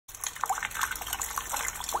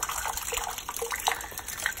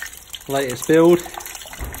latest build.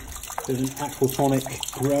 There's an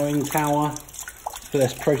aquaponic growing tower,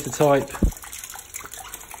 first prototype.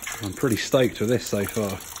 I'm pretty stoked with this so far.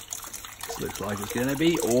 This looks like it's going to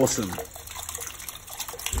be awesome.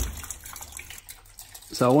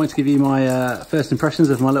 So I wanted to give you my first impressions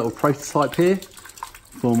of my little prototype here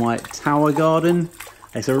for my tower garden.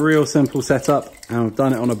 It's a real simple setup and I've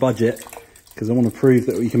done it on a budget because I want to prove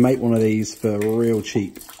that we can make one of these for real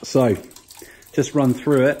cheap. So just run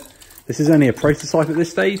through it. This is only a prototype at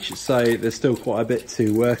this stage, so there's still quite a bit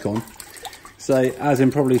to work on. So as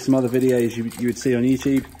in probably some other videos you would see on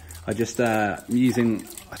YouTube, I just using,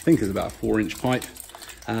 I think it's about a 4-inch pipe,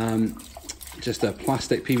 just a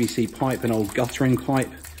plastic PVC pipe, an old guttering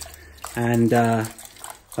pipe, and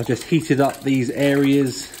I've just heated up these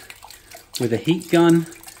areas with a heat gun,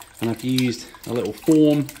 and I've used a little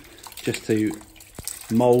form just to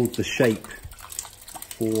mold the shape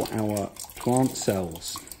for our plant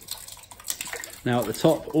cells. Now at the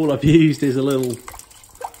top, all I've used is a little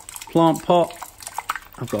plant pot.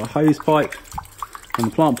 I've got a hose pipe, and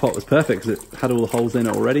the plant pot was perfect because it had all the holes in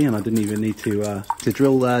it already, and I didn't even need to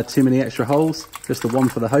drill too many extra holes, just the one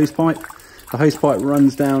for the hose pipe. The hose pipe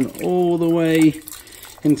runs down all the way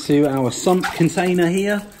into our sump container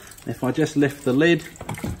here. If I just lift the lid,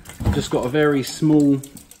 I've just got a very small,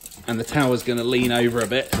 and the tower's going to lean over a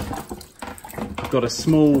bit. I've got a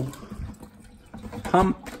small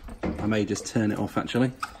pump. I may just turn it off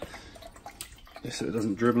actually, just so it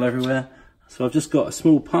doesn't dribble everywhere. So I've just got a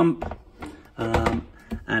small pump,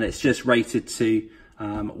 and it's just rated to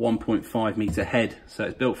 1.5 meter head. So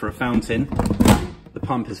it's built for a fountain. The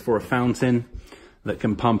pump is for a fountain that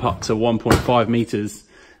can pump up to 1.5 meters.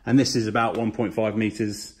 And this is about 1.5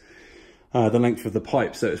 meters, the length of the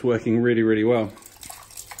pipe. So it's working really, really well.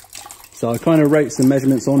 So I kind of wrote some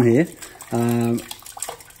measurements on here.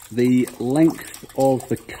 The length of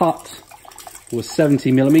the cut was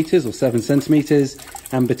 70 millimeters or 7 centimeters.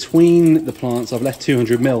 And between the plants, I've left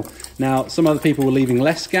 200 mil. Now, some other people were leaving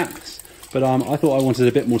less gaps, but I thought I wanted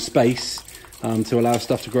a bit more space to allow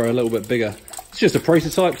stuff to grow a little bit bigger. It's just a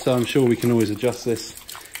prototype, so I'm sure we can always adjust this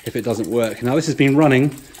if it doesn't work. Now, this has been running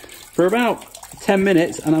for about 10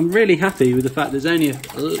 minutes, and I'm really happy with the fact there's only a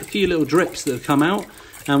few little drips that have come out.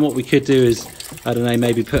 And what we could do is, I don't know,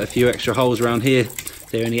 maybe put a few extra holes around here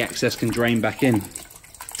so any excess can drain back in.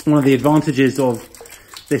 One of the advantages of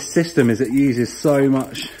this system is it uses so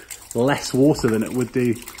much less water than it would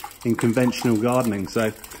do in conventional gardening.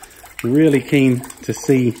 So I'm really keen to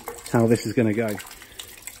see how this is going to go.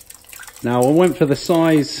 Now I went for the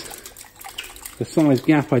size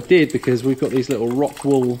gap I did because we've got these little rock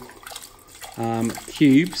wool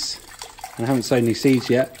cubes, and I haven't sown any seeds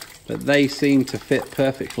yet, but they seem to fit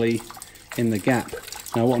perfectly in the gap.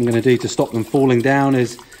 Now what I'm going to do to stop them falling down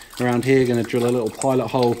is around here going to drill a little pilot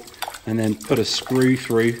hole and then put a screw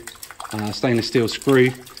through, stainless steel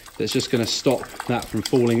screw, that's just going to stop that from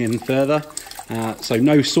falling in further. So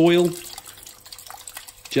no soil,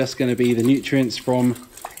 just going to be the nutrients from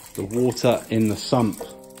the water in the sump.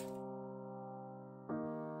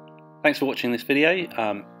 Thanks for watching this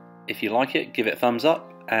video. If you like it, give it a thumbs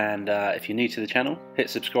up, and if you're new to the channel, hit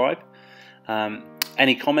subscribe.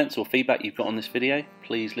 Any comments or feedback you've got on this video,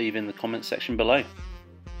 please leave in the comments section below.